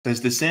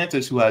Says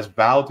DeSantis, who has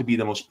vowed to be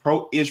the most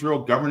pro-Israel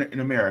governor in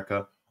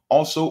America,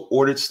 also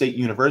ordered state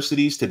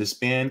universities to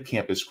disband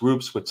campus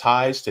groups with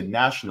ties to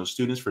National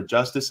Students for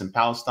Justice in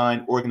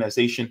Palestine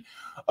organization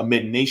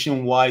amid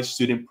nationwide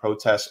student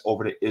protests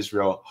over the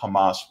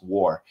Israel-Hamas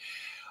war.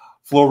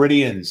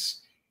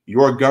 Floridians,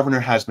 your governor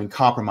has been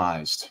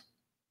compromised.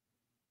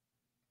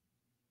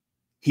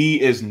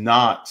 He is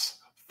not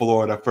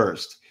Florida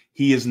first.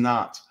 He is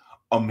not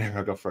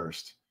America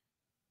first.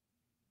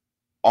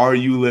 Are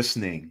you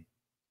listening?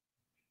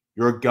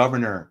 Your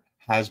governor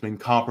has been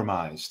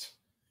compromised.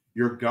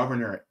 Your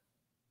governor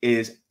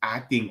is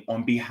acting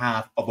on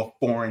behalf of a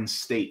foreign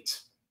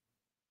state.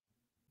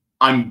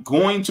 I'm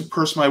going to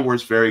purse my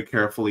words very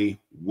carefully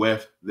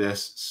with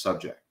this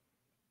subject.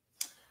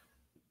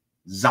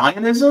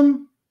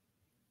 Zionism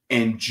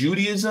and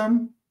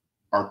Judaism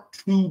are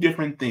two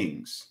different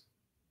things.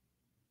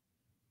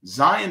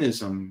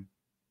 Zionism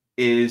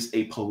is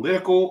a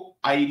political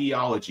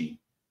ideology.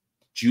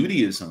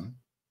 Judaism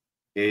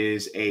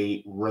is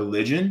a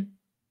religion,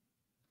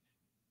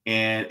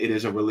 and it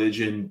is a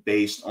religion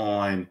based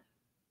on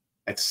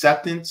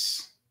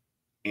acceptance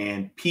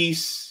and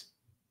peace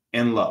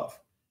and love.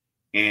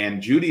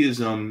 And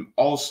Judaism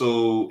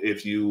also,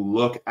 if you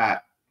look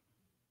at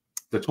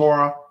the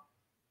Torah,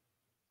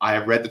 I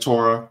have read the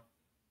Torah,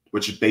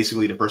 which is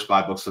basically the first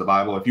 5 books of the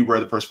Bible. If you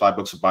read the first 5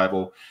 books of the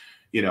Bible,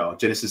 you know,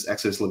 Genesis,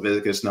 Exodus,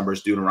 Leviticus,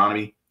 Numbers,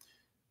 Deuteronomy,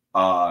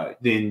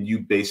 then you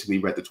basically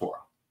read the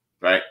Torah,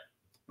 right?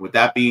 With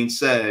that being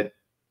said,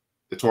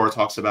 the Torah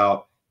talks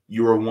about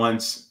you were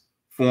once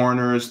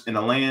foreigners in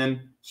the land,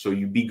 so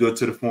you be good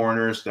to the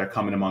foreigners that are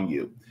coming among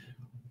you.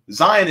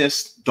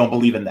 Zionists don't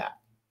believe in that.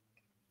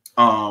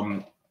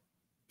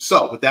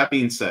 So with that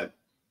being said,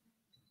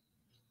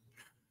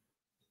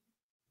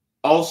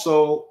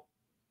 also,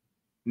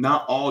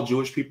 not all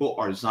Jewish people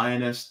are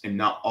Zionists, and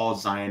not all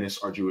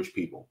Zionists are Jewish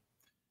people.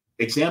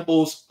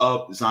 Examples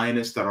of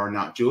Zionists that are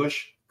not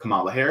Jewish: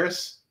 Kamala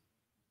Harris,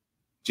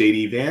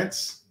 J.D.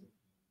 Vance,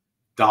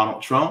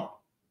 Donald Trump,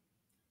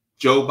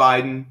 Joe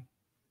Biden,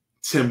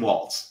 Tim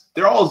Walz.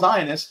 They're all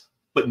Zionists,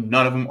 but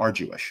none of them are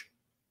Jewish.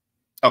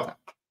 Okay.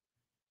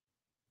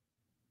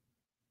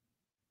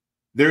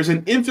 There's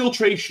an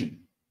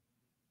infiltration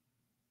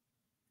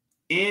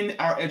in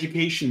our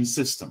education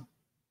system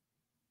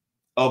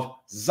of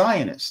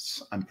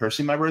Zionists, I'm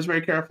pursing my words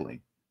very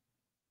carefully,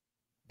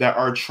 that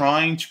are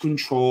trying to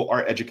control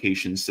our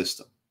education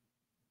system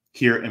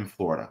here in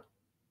Florida.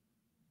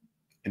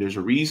 And there's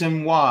a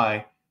reason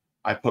why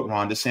I put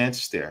Ron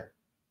DeSantis there,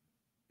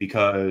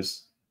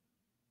 because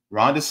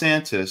Ron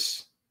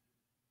DeSantis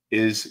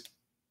is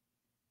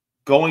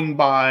going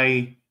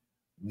by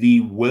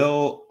the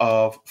will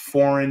of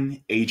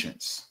foreign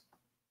agents.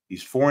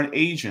 These foreign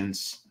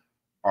agents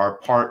are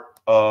part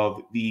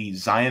of the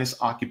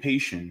Zionist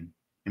occupation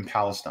in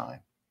Palestine.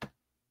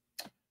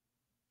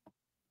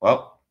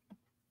 Well,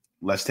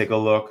 let's take a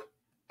look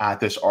at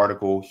this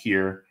article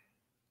here.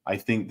 I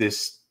think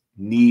this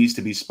needs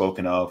to be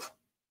spoken of,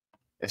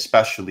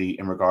 especially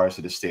in regards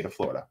to the state of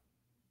Florida.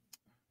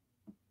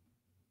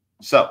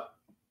 So,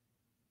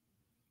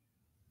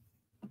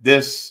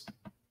 this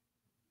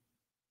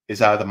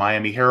is out of the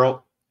Miami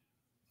Herald.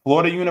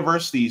 Florida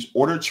universities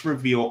ordered to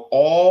review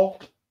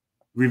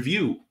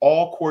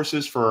all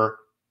courses for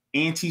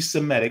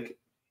anti-Semitic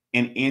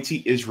and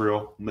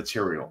anti-Israel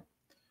material.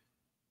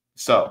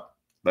 So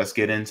let's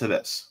get into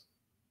this.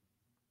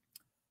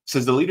 It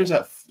says the leaders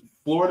at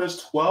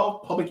Florida's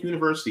 12 public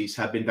universities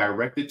have been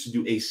directed to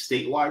do a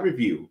statewide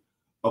review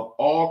of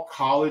all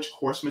college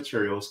course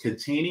materials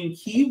containing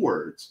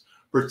keywords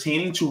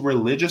pertaining to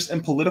religious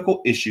and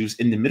political issues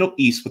in the Middle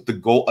East, with the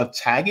goal of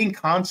tagging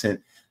content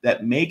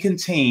that may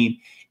contain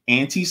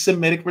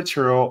anti-Semitic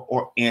material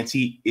or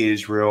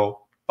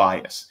anti-Israel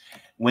bias.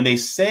 When they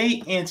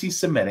say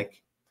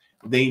anti-Semitic,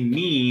 they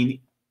mean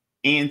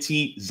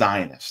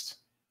anti-Zionist,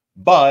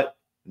 but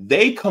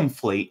they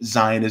conflate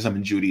Zionism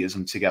and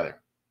Judaism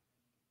together.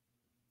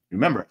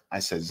 Remember, I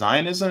said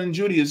Zionism and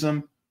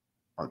Judaism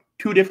are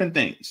two different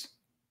things.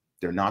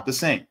 They're not the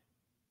same.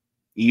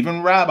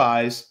 Even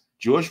rabbis,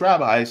 Jewish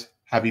rabbis,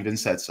 have even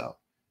said so,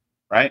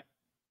 right?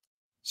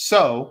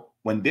 So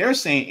when they're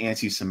saying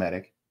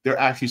anti-Semitic, they're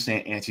actually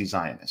saying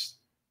anti-Zionist,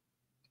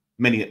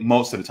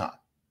 most of the time.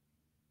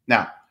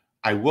 Now,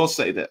 I will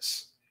say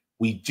this.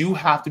 We do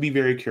have to be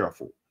very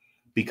careful,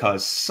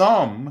 because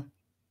some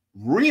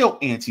real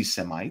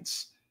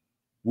anti-Semites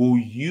will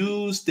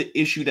use the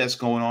issue that's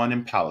going on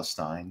in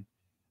Palestine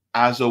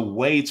as a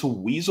way to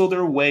weasel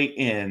their way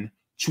in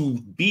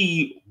to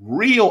be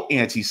real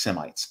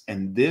anti-Semites.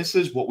 And this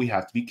is what we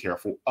have to be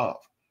careful of.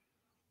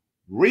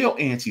 Real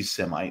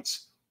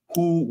anti-Semites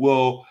who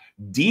will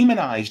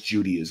demonize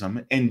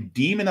Judaism and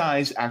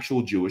demonize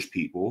actual Jewish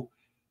people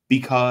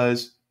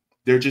because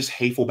they're just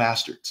hateful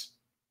bastards,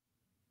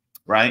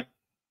 right?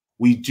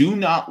 We do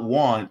not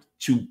want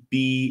to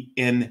be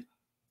in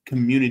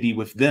community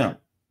with them.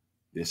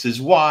 This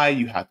is why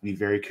you have to be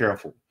very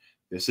careful.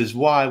 This is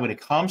why when it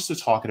comes to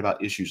talking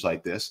about issues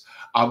like this,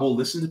 I will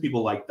listen to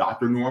people like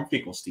Dr. Norm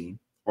Finkelstein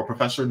or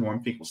Professor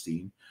Norm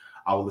Finkelstein.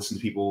 I will listen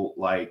to people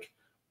like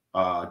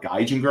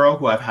Gaijin Girl,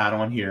 who I've had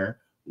on here,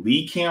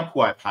 Lee Camp,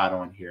 who I've had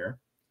on here.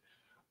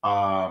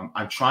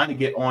 I'm trying to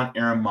get on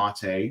Aaron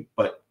Mate,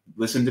 but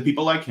listen to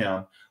people like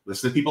him,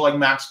 listen to people like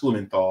Max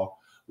Blumenthal,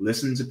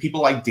 listen to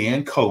people like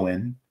Dan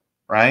Cohen,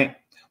 right?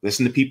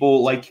 Listen to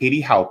people like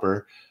Katie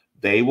Halper.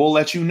 They will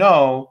let you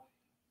know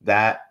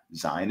that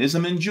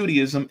Zionism and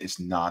Judaism is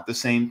not the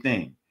same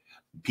thing.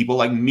 People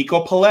like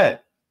Miko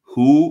Palet,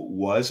 who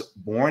was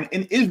born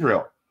in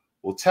Israel,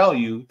 will tell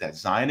you that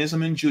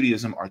Zionism and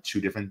Judaism are two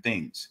different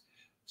things.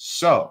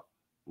 So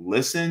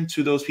listen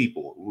to those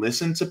people.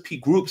 Listen to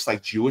groups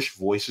like Jewish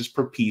Voices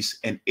for Peace,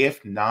 and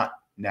if not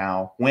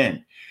now,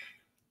 when?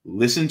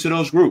 Listen to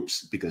those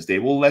groups because they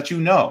will let you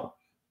know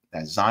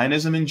that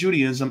Zionism and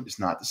Judaism is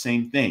not the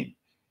same thing.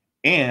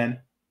 And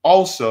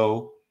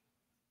also,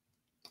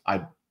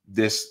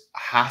 this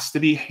has to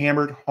be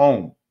hammered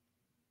home.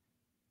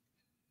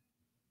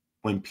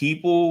 When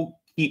people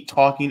keep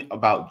talking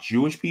about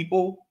Jewish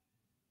people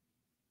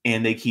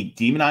and they keep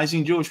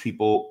demonizing Jewish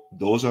people,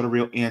 those are the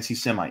real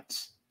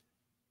anti-Semites.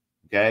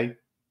 Okay?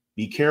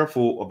 Be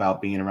careful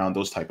about being around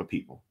those type of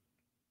people.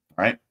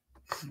 All right?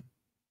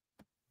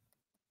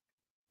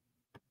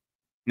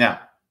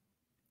 Now,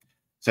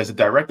 says the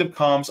directive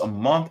comes a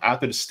month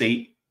after the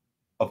state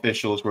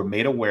officials were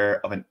made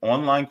aware of an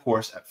online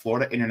course at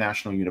Florida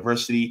International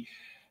University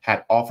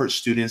had offered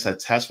students a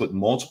test with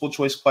multiple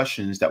choice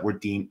questions that were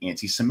deemed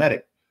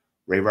anti-Semitic.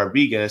 Ray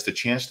Rodriguez, the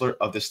chancellor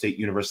of the state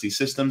university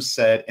system,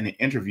 said in an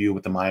interview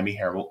with the Miami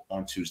Herald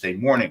on Tuesday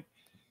morning.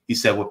 He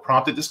said what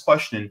prompted this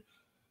question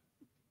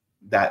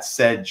that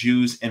said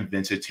Jews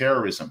invented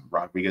terrorism,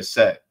 Rodriguez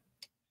said.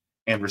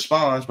 In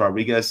response,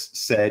 Rodriguez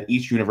said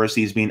each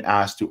university is being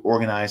asked to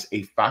organize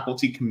a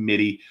faculty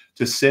committee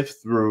to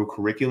sift through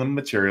curriculum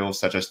materials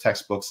such as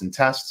textbooks and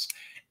tests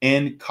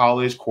in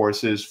college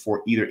courses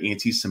for either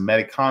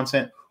anti-Semitic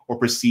content or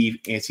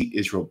perceived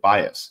anti-Israel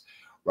bias.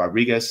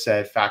 Rodriguez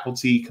said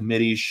faculty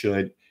committees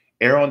should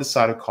err on the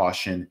side of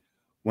caution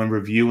when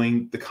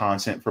reviewing the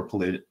content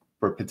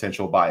for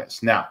potential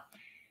bias. Now,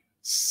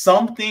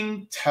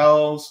 something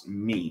tells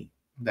me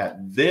that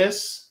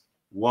this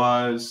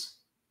was,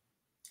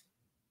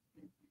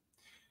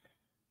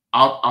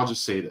 I'll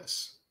just say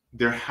this.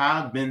 There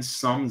have been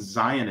some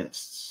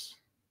Zionists.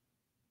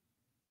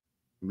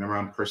 Remember,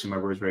 I'm pursing my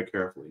words very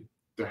carefully.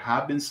 There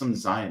have been some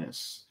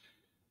Zionists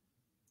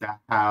that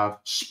have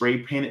spray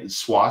painted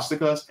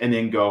swastikas and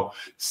then go,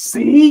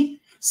 see,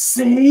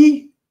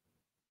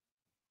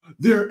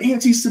 they're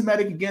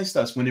anti-Semitic against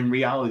us, when in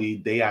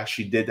reality, they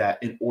actually did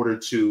that in order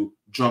to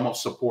drum up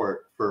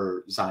support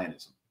for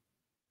Zionism.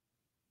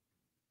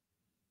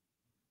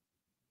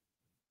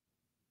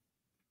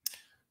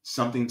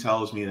 Something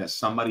tells me that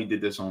somebody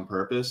did this on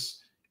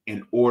purpose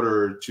in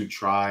order to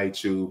try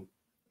to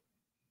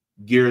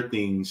gear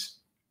things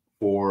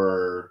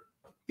for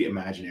the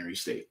imaginary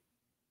state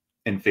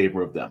in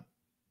favor of them.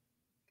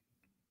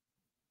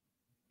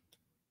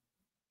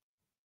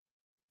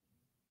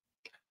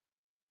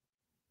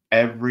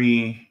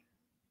 Every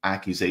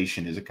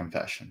accusation is a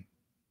confession.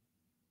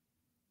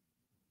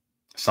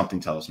 Something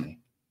tells me.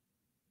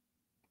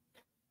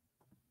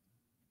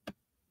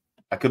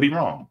 I could be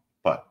wrong,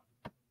 but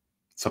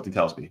something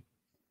tells me.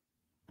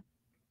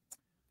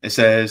 It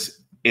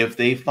says, if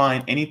they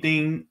find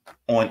anything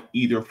on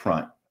either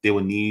front, they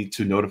will need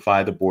to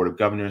notify the Board of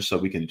Governors so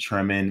we can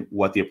determine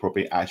what the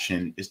appropriate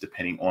action is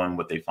depending on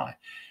what they find.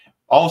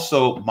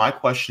 Also, my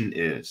question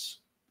is,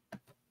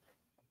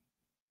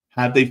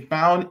 have they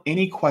found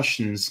any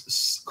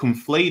questions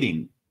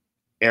conflating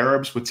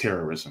Arabs with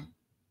terrorism?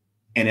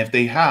 And if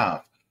they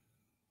have,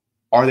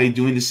 are they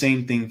doing the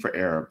same thing for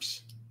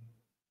Arabs?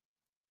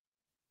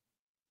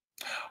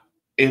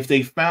 If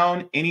they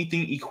found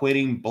anything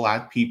equating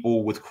Black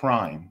people with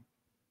crime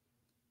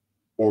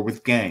or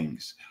with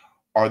gangs,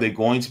 are they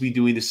going to be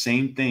doing the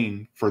same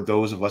thing for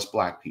those of us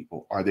Black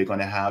people? Are they going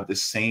to have the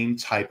same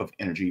type of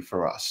energy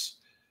for us?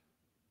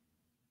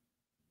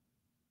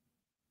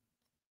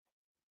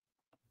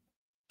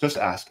 Just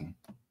asking.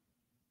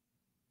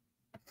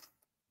 It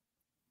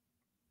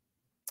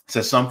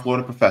says some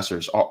Florida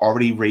professors are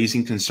already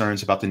raising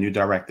concerns about the new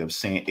directive,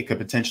 saying it could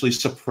potentially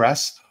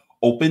suppress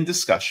open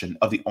discussion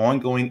of the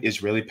ongoing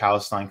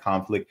Israeli-Palestine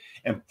conflict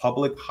in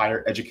public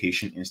higher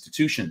education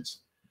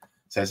institutions.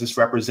 It says this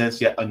represents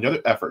yet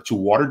another effort to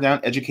water down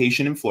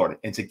education in Florida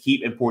and to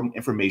keep important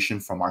information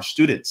from our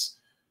students.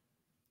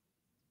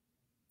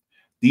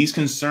 These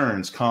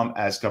concerns come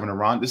as Governor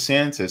Ron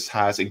DeSantis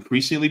has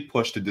increasingly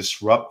pushed to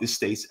disrupt the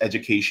state's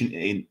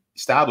education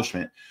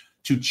establishment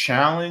to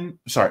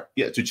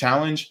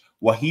challenge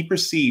what he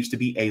perceives to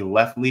be a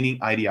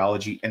left-leaning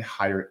ideology in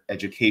higher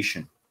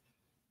education.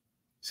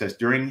 It says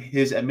during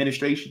his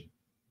administration,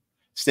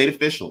 state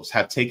officials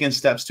have taken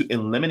steps to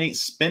eliminate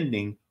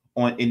spending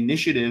on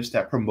initiatives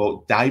that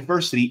promote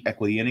diversity,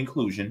 equity, and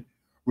inclusion,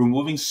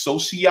 removing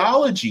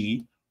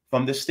sociology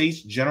from the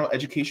state's general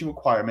education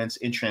requirements,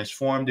 and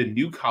transformed the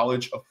new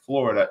College of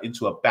Florida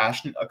into a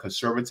bastion of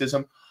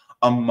conservatism,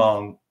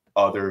 among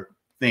other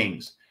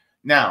things.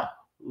 Now,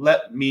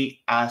 let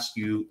me ask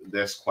you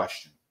this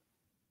question.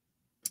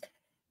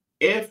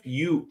 if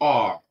you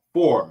are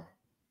for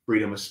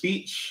freedom of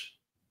speech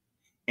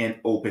and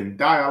open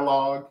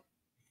dialogue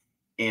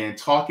and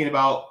talking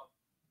about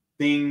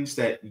things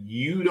that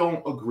you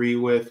don't agree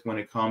with when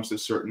it comes to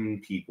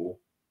certain people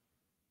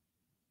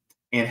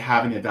and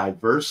having a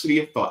diversity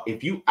of thought,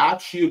 if you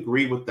actually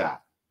agree with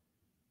that,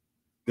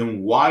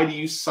 then why do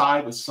you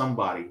side with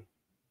somebody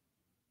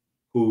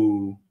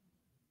who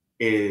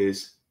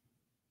is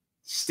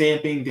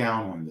stamping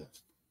down on this?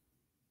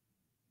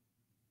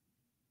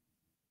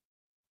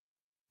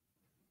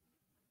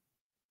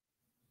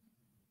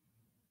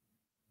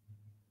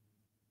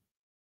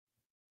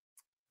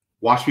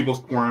 Watch people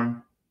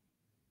squirm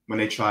when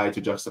they try to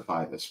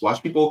justify this.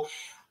 Watch people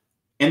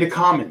in the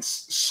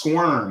comments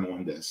squirm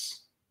on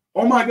this.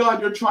 Oh my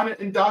God, you're trying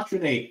to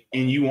indoctrinate,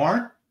 and you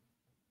aren't?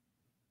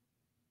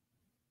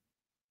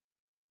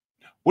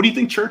 What do you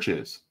think church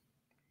is?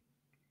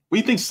 What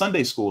do you think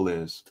Sunday school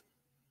is?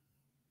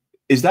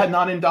 Is that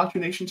not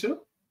indoctrination too?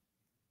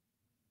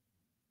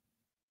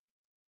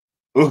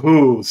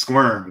 Ooh,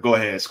 squirm. Go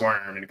ahead,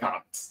 squirm in the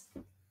comments.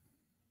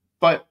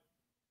 But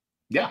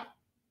yeah,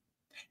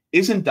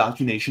 is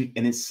indoctrination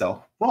in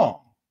itself wrong?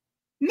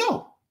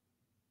 No.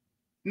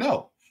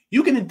 No.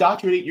 You can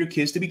indoctrinate your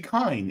kids to be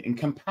kind and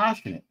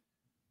compassionate.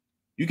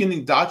 You can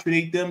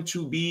indoctrinate them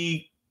to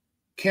be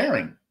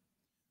caring.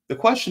 The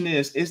question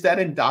is that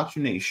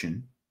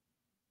indoctrination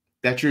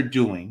that you're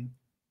doing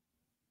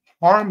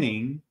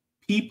harming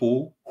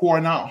people who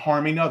are not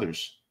harming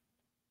others?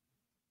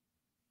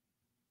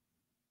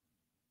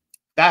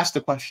 That's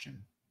the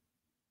question.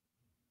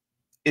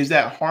 Is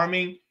that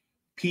harming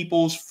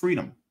people's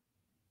freedom?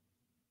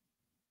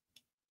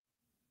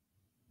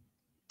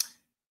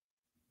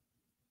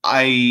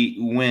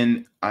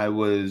 When I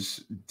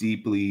was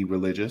deeply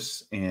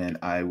religious and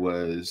I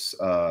was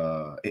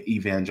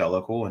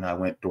evangelical and I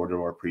went door to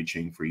door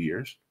preaching for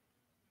years,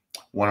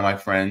 one of my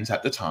friends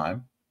at the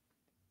time,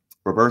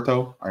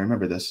 Roberto, I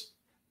remember this,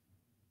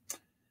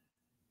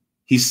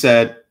 he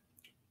said,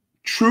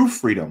 true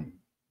freedom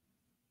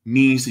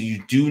means that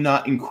you do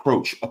not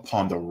encroach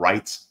upon the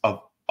rights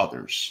of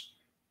others.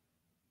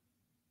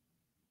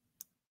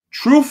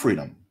 True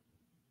freedom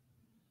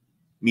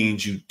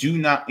means you do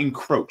not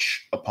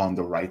encroach upon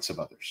the rights of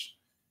others.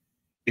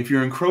 If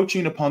you're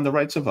encroaching upon the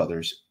rights of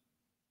others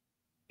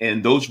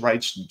and those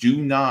rights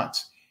do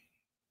not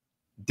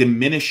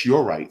diminish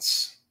your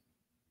rights,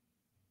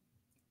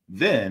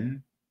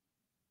 then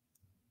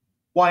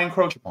why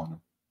encroach upon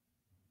them?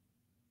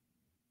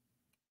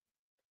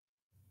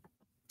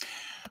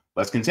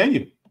 Let's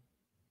continue.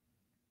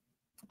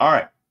 All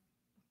right.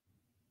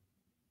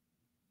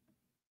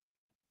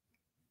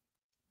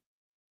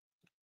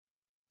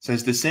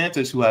 Says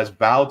DeSantis, who has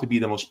vowed to be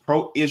the most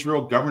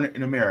pro-Israel governor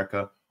in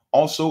America,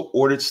 also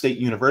ordered state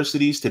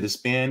universities to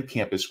disband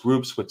campus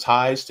groups with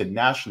ties to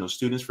National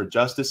Students for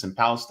Justice and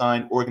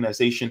Palestine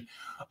organization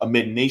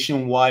amid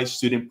nationwide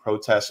student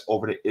protests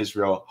over the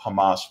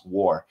Israel-Hamas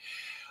war.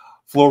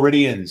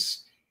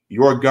 Floridians,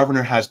 your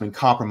governor has been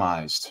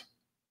compromised.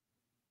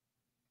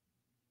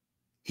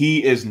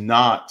 He is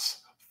not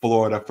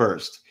Florida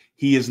first.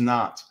 He is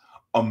not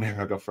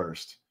America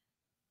first.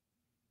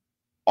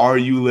 Are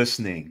you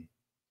listening?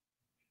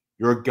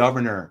 Your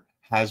governor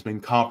has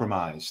been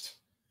compromised.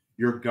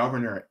 Your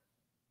governor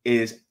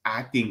is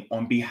acting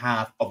on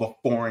behalf of a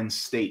foreign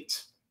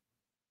state.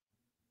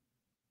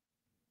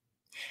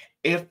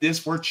 If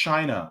this were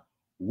China,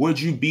 would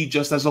you be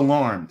just as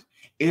alarmed?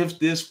 If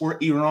this were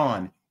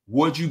Iran,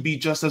 would you be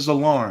just as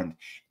alarmed?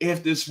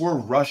 If this were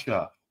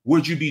Russia,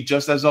 would you be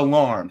just as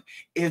alarmed?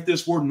 If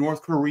this were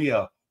North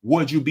Korea,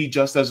 would you be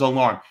just as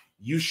alarmed?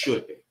 You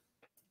should be.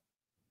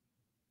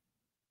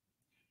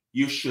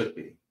 You should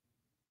be.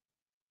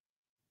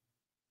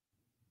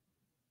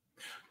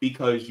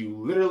 Because you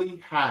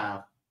literally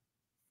have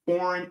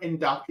foreign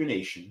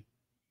indoctrination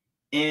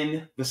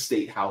in the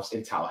State House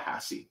in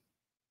Tallahassee.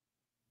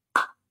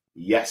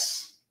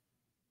 Yes.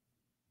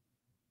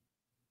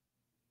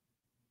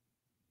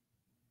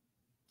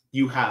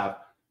 You have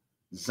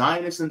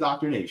Zionist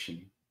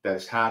indoctrination that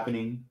is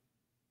happening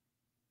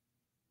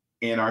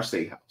in our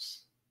State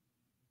House.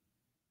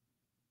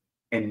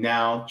 And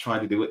now trying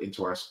to do it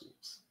into our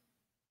schools.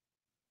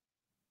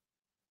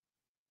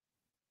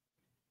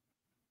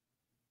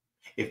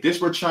 If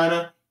this were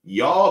China,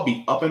 y'all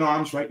be up in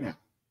arms right now.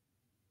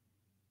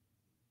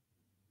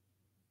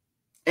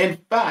 In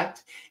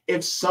fact,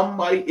 if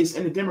somebody is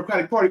in the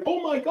Democratic Party,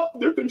 oh my God,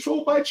 they're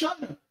controlled by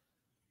China.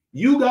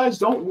 You guys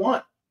don't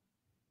want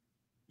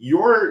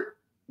your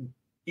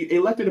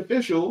elected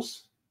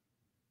officials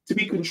to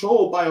be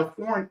controlled by a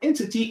foreign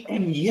entity,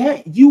 and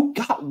yet you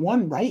got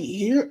one right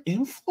here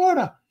in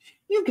Florida.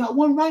 You got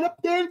one right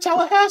up there in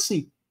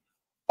Tallahassee.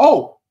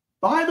 Oh,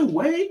 by the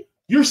way,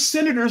 your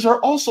senators are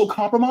also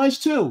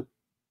compromised too.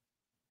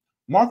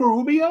 Marco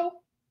Rubio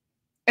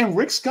and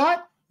Rick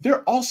Scott,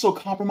 they're also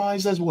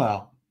compromised as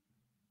well.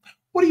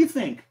 What do you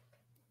think?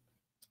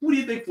 What do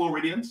you think,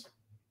 Floridians?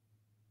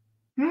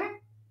 Are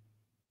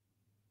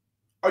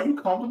you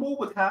comfortable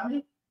with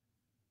having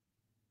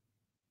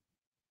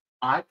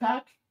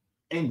IPAC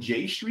and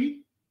J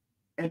Street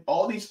and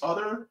all these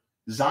other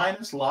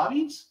Zionist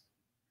lobbies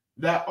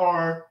that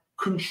are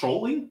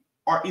controlling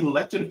our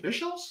elected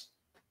officials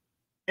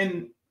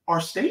in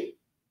our state?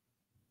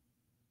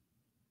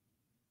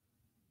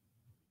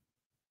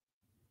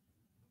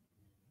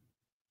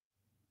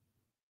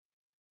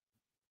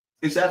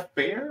 Is that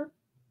fair?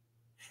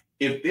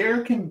 If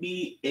there can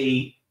be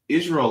a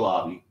Israel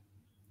lobby,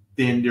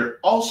 then there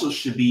also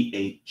should be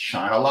a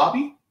China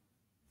lobby.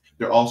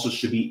 There also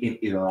should be an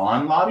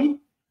Iran lobby.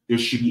 There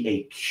should be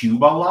a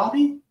Cuba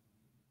lobby.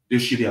 There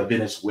should be a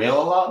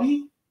Venezuela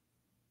lobby.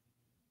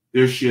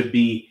 There should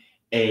be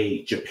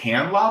a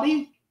Japan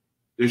lobby.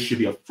 There should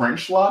be a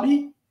French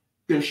lobby.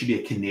 There should be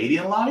a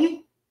Canadian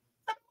lobby.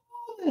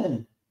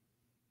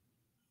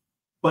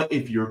 But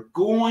if you're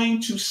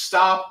going to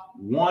stop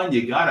one,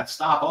 you got to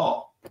stop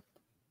all.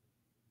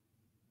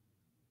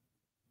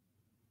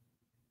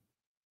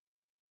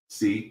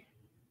 See,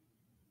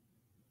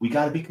 we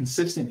got to be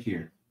consistent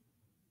here.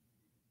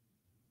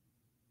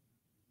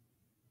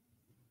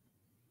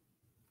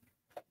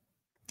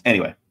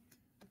 Anyway,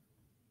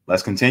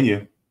 let's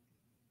continue.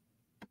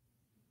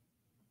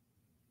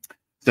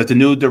 That the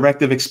new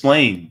directive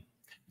explained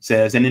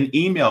says in an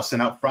email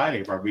sent out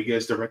Friday,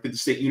 Rodriguez directed the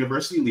state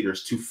university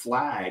leaders to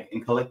flag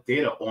and collect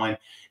data on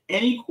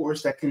any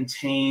course that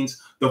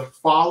contains the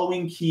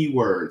following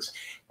keywords: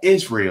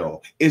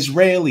 Israel,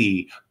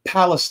 Israeli,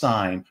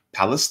 Palestine,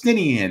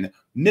 Palestinian,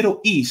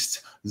 Middle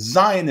East,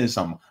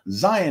 Zionism,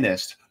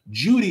 Zionist,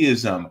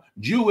 Judaism,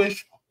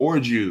 Jewish, or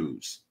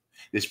Jews.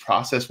 This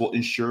process will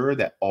ensure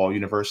that all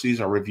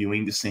universities are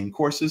reviewing the same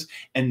courses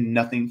and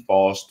nothing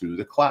falls through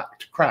the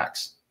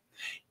cracks.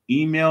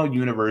 Each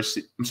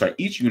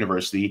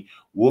university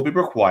will be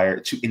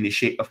required to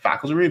initiate a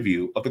faculty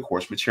review of the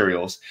course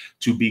materials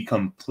to be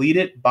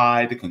completed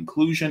by the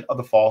conclusion of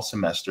the fall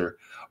semester,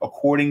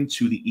 according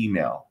to the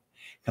email.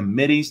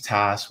 Committees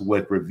tasked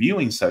with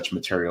reviewing such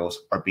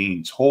materials are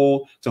being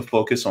told to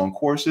focus on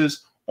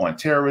courses on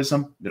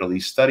terrorism, Middle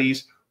East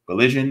studies,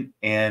 religion,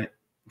 and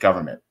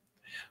government.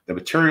 The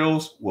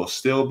materials will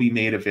still be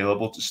made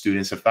available to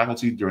students and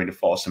faculty during the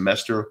fall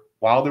semester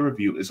while the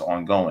review is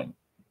ongoing.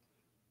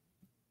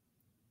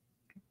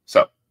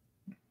 So,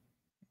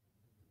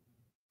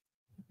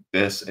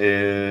 this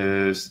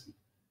is,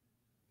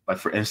 like,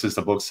 for instance,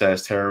 the book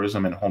says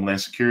Terrorism and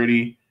Homeland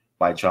Security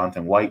by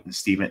Jonathan White and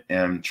Stephen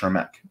M.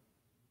 Chermek.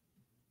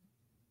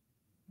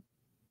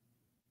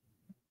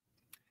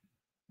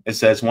 It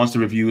says once the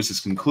review is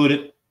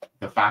concluded,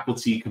 the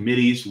faculty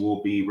committees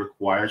will be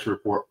required to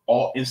report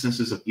all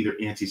instances of either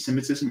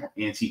anti-Semitism or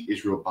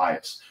anti-Israel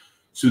bias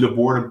to the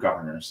Board of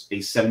Governors, a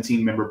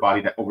 17-member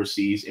body that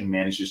oversees and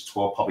manages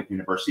 12 public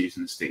universities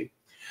in the state.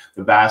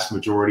 The vast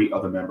majority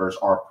of the members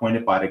are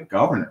appointed by the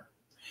governor.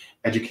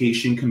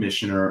 Education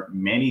Commissioner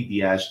Manny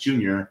Diaz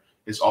Jr.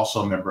 is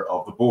also a member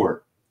of the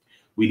board.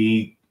 We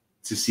need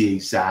to see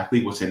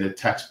exactly what's in the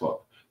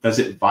textbook. Does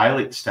it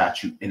violate the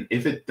statute? And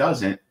if it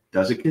doesn't,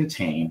 does it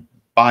contain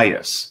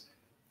bias?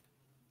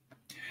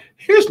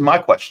 Here's my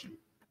question.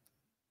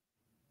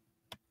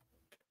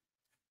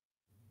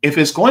 If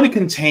it's going to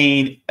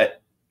contain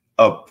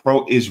a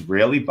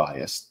pro-Israeli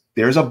bias,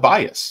 there's a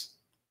bias.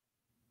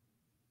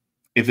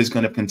 If it's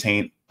going to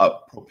contain a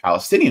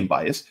pro-Palestinian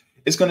bias,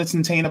 it's going to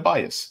contain a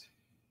bias.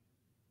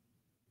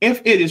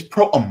 If it is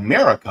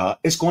pro-America,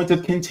 it's going to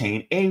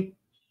contain a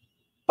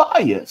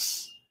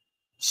bias.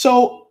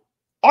 So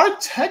our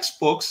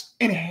textbooks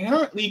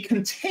inherently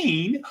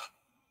contain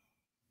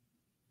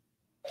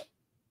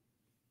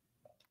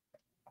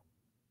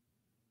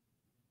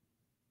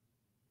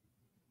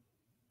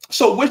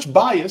so which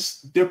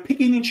bias they're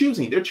picking and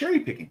choosing? They're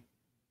cherry picking.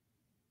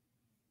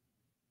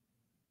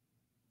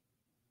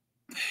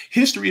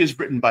 History is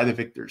written by the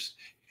victors.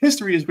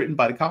 History is written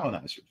by the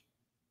colonizers.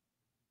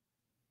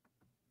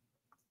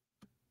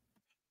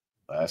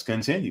 Let's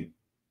continue.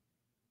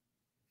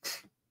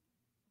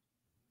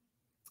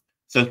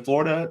 So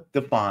Florida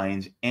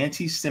defines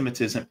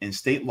anti-Semitism in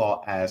state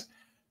law as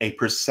a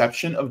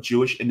perception of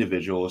Jewish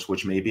individuals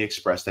which may be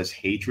expressed as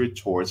hatred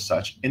towards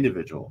such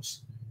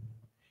individuals,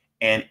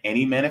 and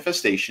any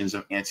manifestations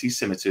of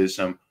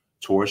anti-Semitism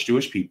towards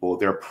Jewish people,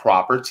 their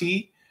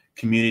property,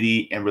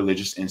 community, and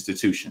religious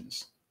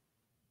institutions.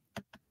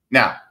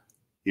 Now,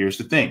 here's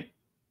the thing,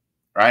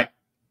 right?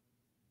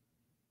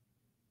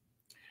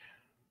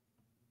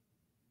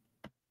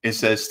 It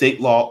says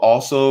state law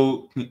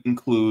also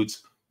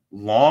includes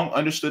long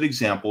understood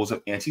examples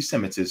of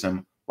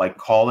anti-Semitism, like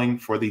calling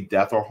for the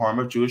death or harm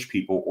of Jewish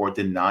people or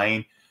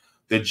denying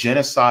the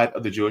genocide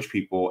of the Jewish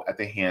people at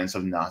the hands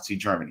of Nazi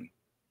Germany.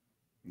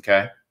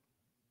 Okay.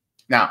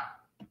 Now,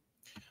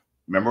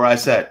 remember I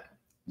said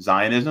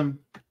Zionism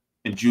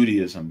and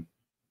Judaism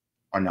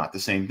are not the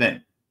same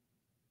thing.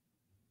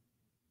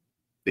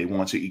 They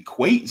want to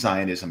equate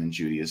Zionism and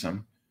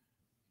Judaism,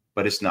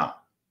 but it's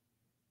not.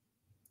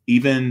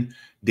 Even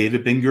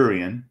David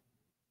Ben-Gurion,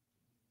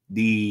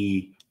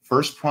 the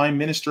first prime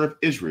minister of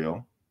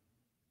Israel,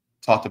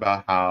 talked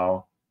about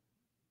how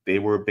they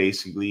were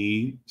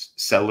basically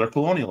settler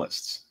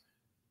colonialists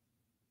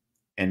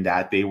and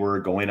that they were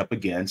going up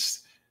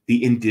against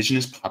the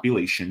indigenous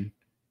population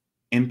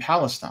in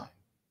Palestine.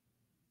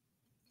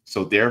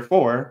 So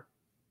therefore,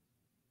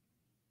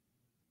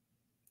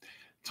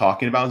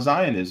 talking about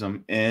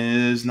Zionism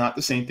is not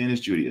the same thing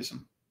as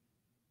Judaism.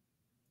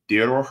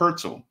 Theodor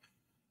Herzl,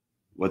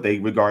 what they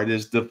regard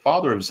as the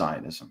father of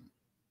Zionism,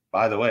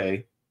 by the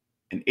way,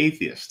 an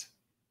atheist,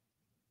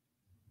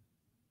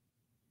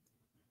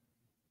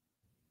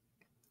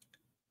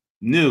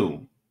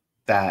 knew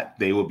that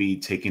they would be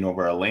taking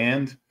over a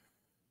land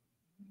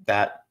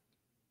that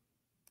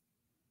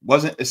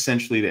wasn't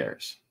essentially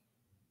theirs,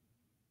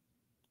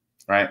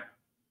 right?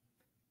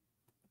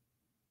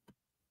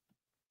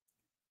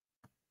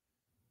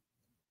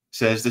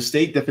 Says the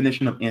state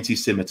definition of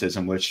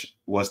anti-Semitism, which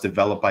was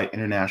developed by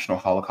International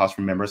Holocaust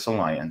Remembrance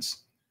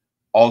Alliance,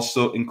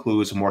 also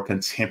includes more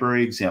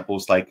contemporary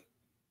examples like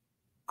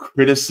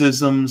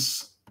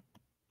criticisms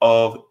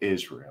of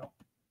Israel,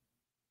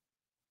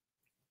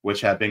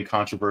 which have been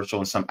controversial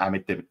in some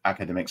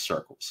academic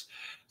circles.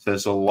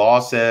 Says the law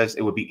says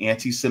it would be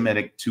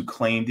anti-Semitic to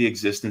claim the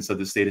existence of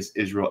the state of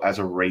Israel as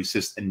a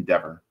racist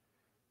endeavor,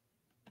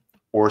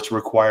 or to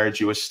require a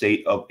Jewish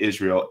state of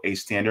Israel, a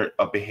standard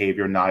of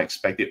behavior not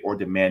expected or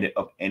demanded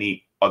of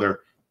any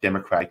other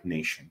democratic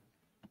nation.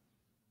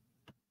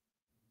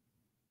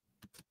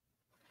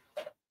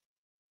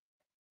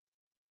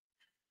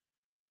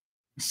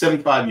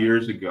 "75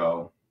 years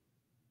ago,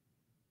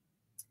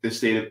 the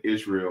state of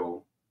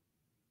Israel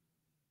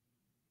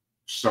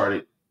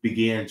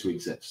began to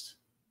exist.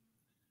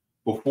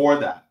 Before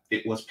that,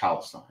 it was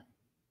Palestine.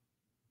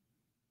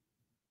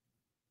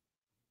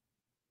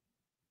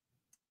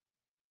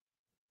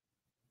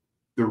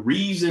 The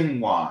reason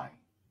why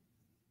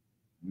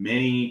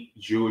many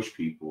Jewish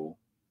people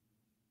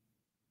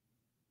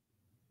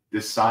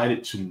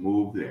decided to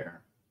move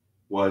there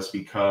was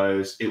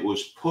because it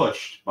was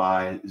pushed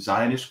by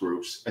Zionist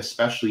groups,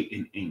 especially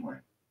in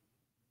England.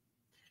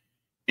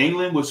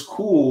 England was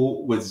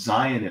cool with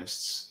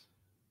Zionists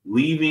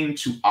leaving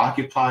to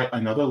occupy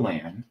another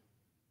land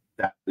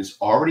that is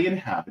already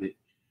inhabited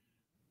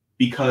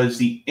because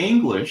the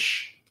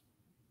English,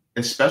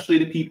 especially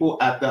the people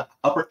at the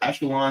upper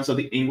echelons of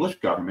the English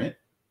government,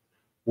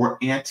 were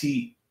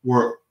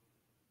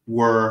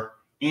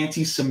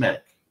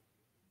anti-Semitic.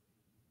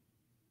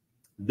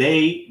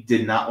 They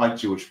did not like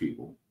Jewish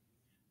people.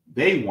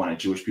 They wanted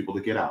Jewish people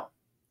to get out.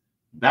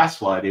 That's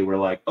why they were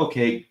like,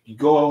 okay, you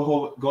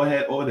go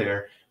ahead over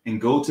there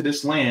and go to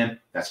this land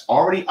that's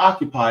already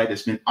occupied,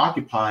 that's been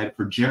occupied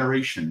for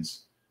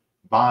generations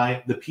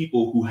by the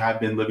people who have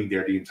been living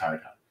there the entire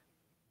time.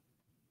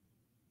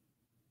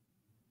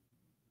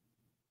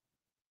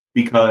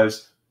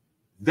 Because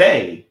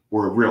they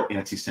were real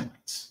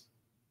anti-Semites.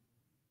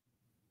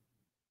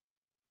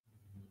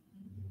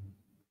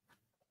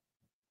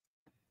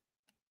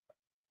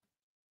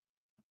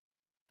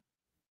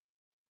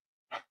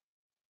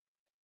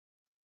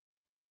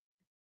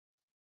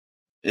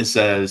 It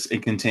says,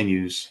 it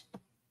continues,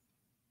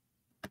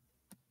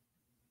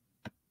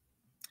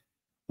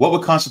 what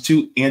would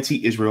constitute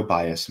anti-Israel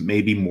bias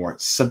may be more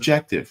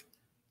subjective.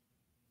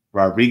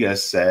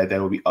 Rodriguez said that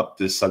it would be up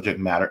to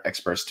subject matter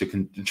experts to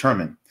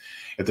determine.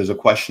 If there's a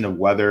question of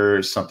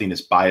whether something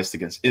is biased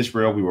against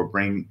Israel, we will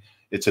bring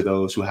it to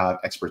those who have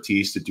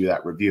expertise to do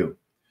that review.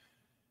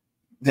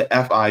 The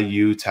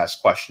FIU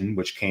test question,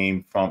 which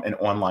came from an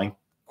online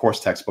course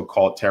textbook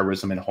called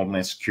Terrorism and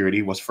Homeland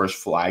Security, was first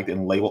flagged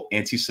and labeled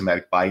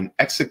anti-Semitic by an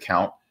X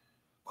account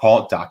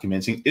called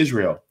Documenting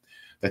Israel.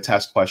 The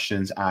test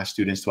questions ask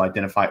students to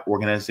identify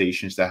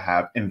organizations that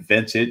have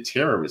invented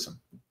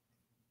terrorism.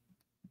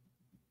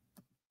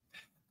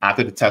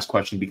 After the test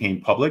question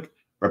became public,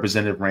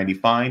 Representative Randy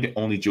Fine, the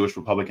only Jewish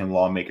Republican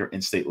lawmaker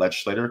and state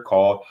legislator,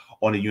 called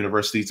on the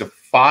university to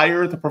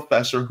fire the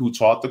professor who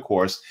taught the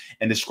course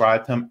and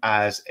described him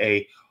as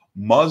a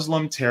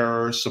Muslim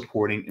terror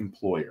supporting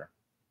employer.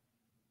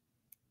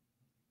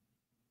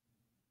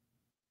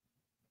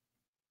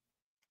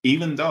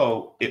 Even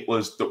though it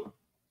was the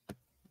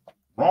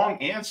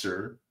wrong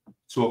answer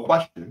to a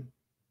question,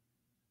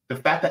 the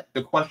fact that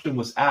the question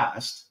was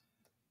asked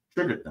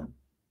triggered them.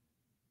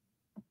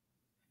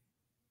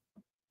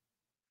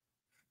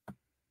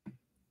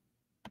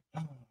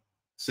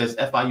 Says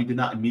FIU did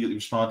not immediately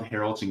respond to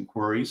Harold's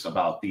inquiries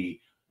about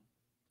the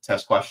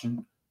test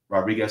question.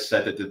 Rodriguez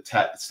said that the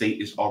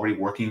state is already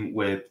working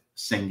with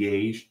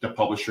Cengage, the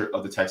publisher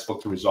of the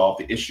textbook, to resolve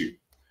the issue.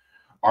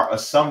 Our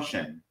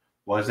assumption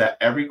was that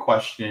every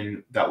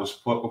question that was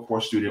put before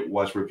a student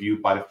was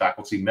reviewed by the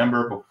faculty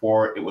member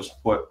before it was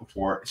put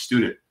before a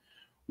student.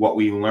 What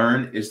we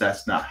learned is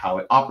that's not how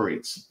it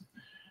operates.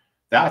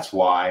 That's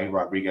why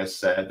Rodriguez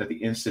said that the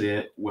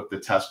incident with the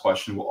test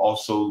question will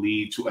also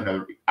lead to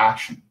another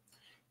action.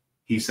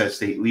 He said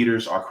state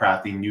leaders are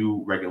crafting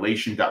new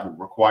regulation that will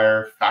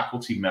require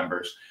faculty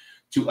members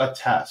to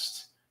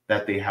attest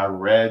that they have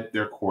read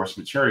their course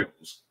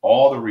materials,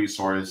 all the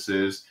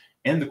resources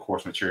in the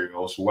course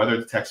materials, whether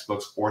the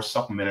textbooks or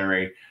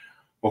supplementary,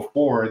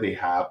 before they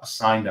have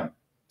assigned them.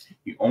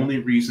 The only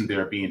reason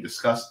they're being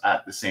discussed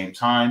at the same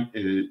time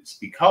is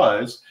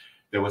because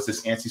there was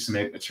this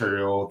anti-Semitic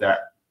material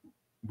that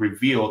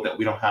revealed that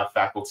we don't have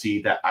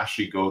faculty that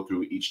actually go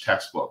through each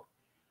textbook.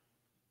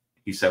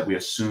 He said we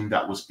assumed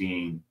that was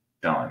being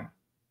done.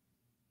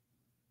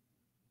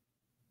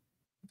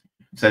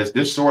 It says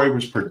this story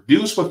was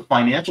produced with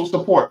financial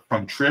support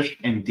from Trish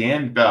and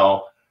Dan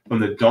Bell from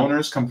the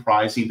donors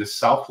comprising the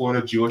South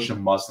Florida Jewish and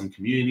Muslim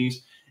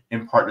communities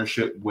in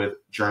partnership with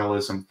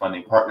journalism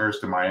funding partners.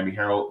 The Miami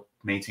Herald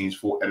maintains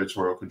full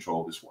editorial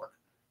control of this work.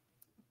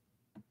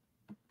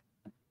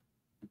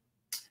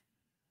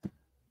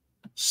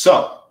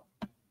 So,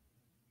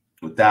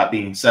 with that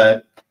being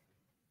said,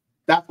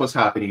 that's what's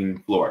happening in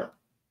Florida.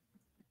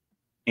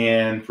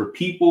 And for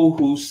people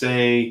who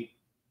say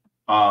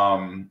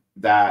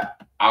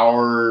that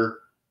our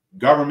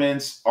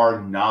governments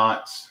are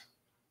not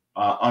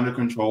under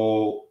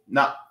control,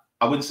 I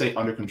wouldn't say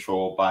under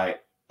control by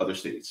other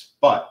states,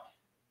 but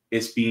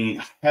it's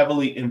being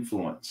heavily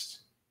influenced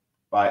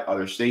by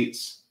other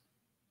states.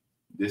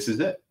 This is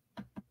it.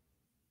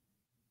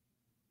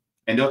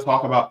 And they'll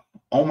talk about,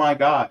 oh my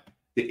God,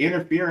 the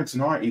interference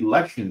in our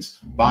elections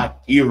by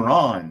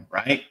Iran,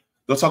 right?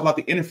 They'll talk about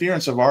the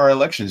interference of our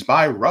elections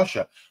by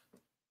Russia.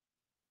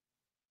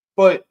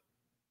 But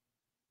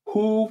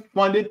who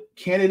funded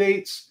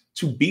candidates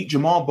to beat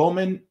Jamal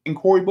Bowman and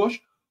Cori Bush?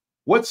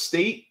 What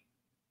state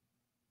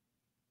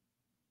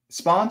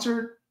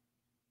sponsored,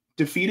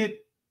 defeated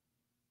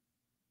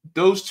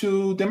those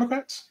two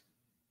Democrats?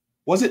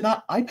 Was it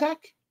not IPAC?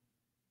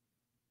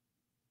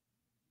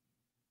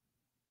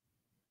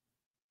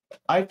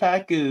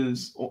 IPAC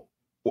is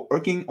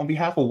working on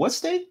behalf of what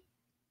state?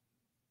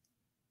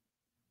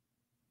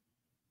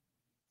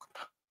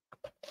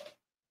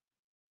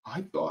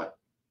 I thought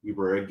we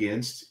were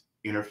against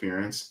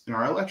interference in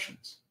our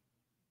elections.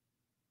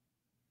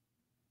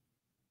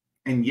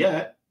 And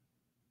yet,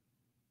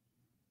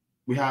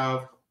 we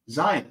have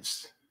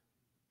Zionist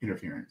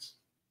interference.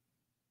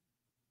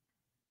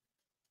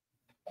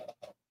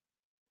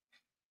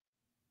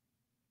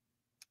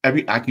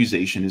 Every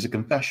accusation is a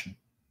confession.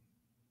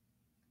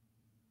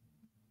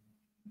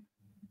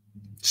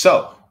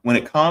 So, when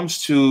it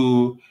comes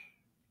to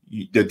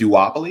the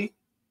duopoly,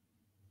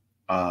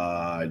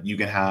 you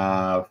can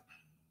have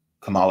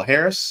Kamala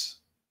Harris.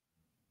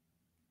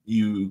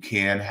 You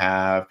can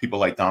have people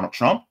like Donald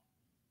Trump.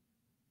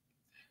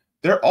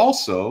 They're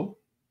also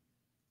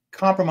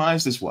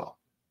compromised as well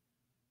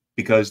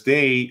because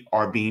they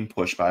are being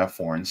pushed by a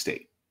foreign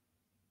state.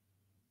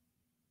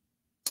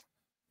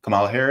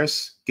 Kamala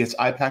Harris gets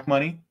IPAC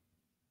money.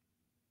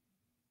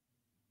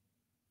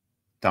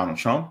 Donald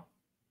Trump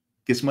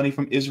gets money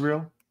from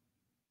Israel.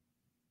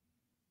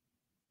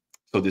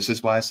 So this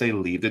is why I say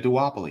leave the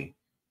duopoly.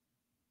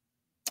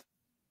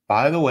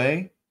 By the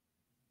way,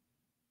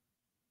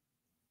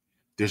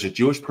 there's a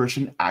Jewish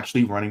person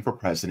actually running for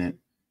president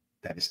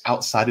that is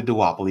outside the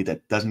duopoly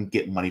that doesn't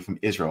get money from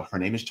Israel. Her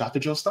name is Dr.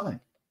 Jill Stein.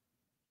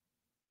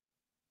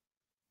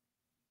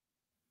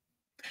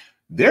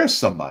 There's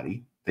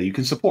somebody that you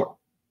can support.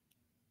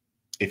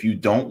 If you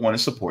don't want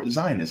to support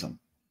Zionism,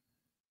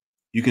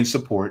 you can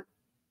support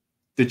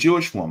the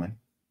Jewish woman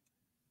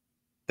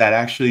that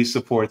actually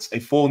supports a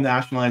full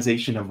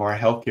nationalization of our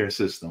healthcare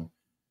system,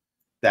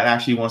 that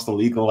actually wants to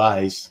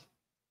legalize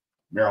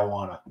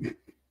marijuana,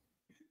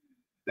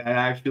 that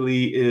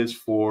actually is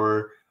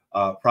for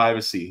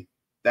privacy,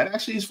 that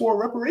actually is for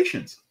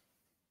reparations.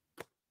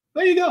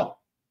 There you go.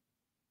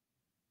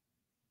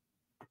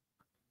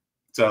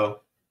 So,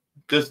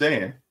 just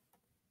saying.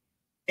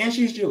 And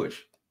she's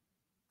Jewish.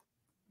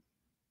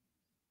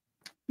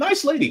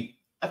 Nice lady.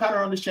 I've had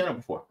her on this channel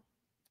before.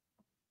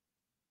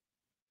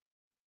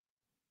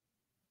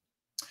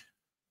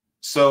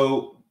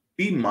 So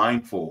be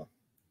mindful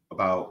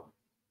about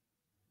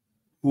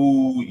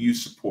who you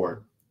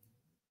support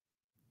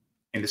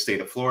in the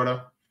state of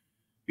Florida.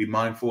 Be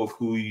mindful of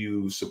who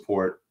you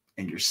support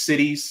in your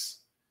cities,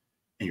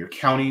 in your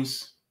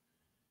counties.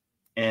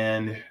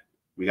 And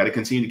we got to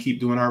continue to keep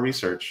doing our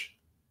research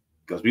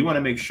because we want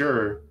to make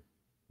sure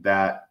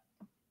that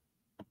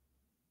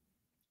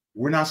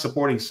we're not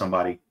supporting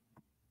somebody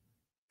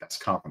that's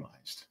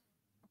compromised.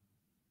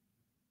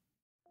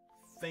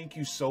 Thank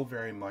you so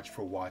very much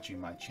for watching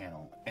my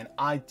channel, and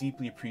I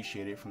deeply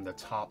appreciate it from the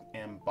top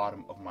and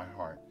bottom of my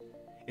heart.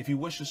 If you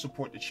wish to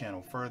support the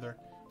channel further,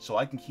 so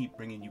I can keep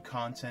bringing you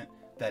content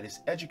that is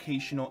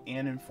educational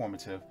and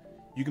informative,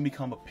 you can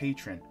become a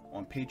patron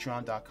on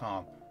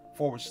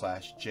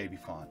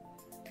patreon.com/Jaybefaunt.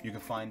 You can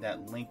find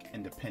that link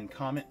in the pinned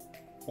comment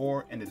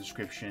or in the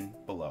description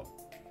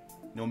below.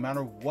 No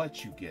matter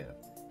what you give,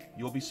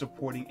 you'll be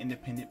supporting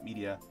independent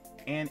media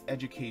and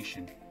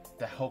education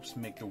that helps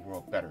make the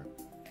world better.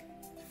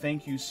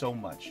 Thank you so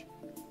much,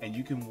 and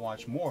you can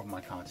watch more of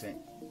my content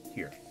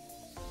here.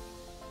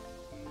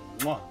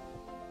 Mwah.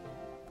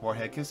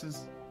 Forehead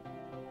kisses,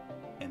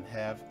 and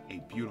have a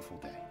beautiful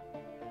day.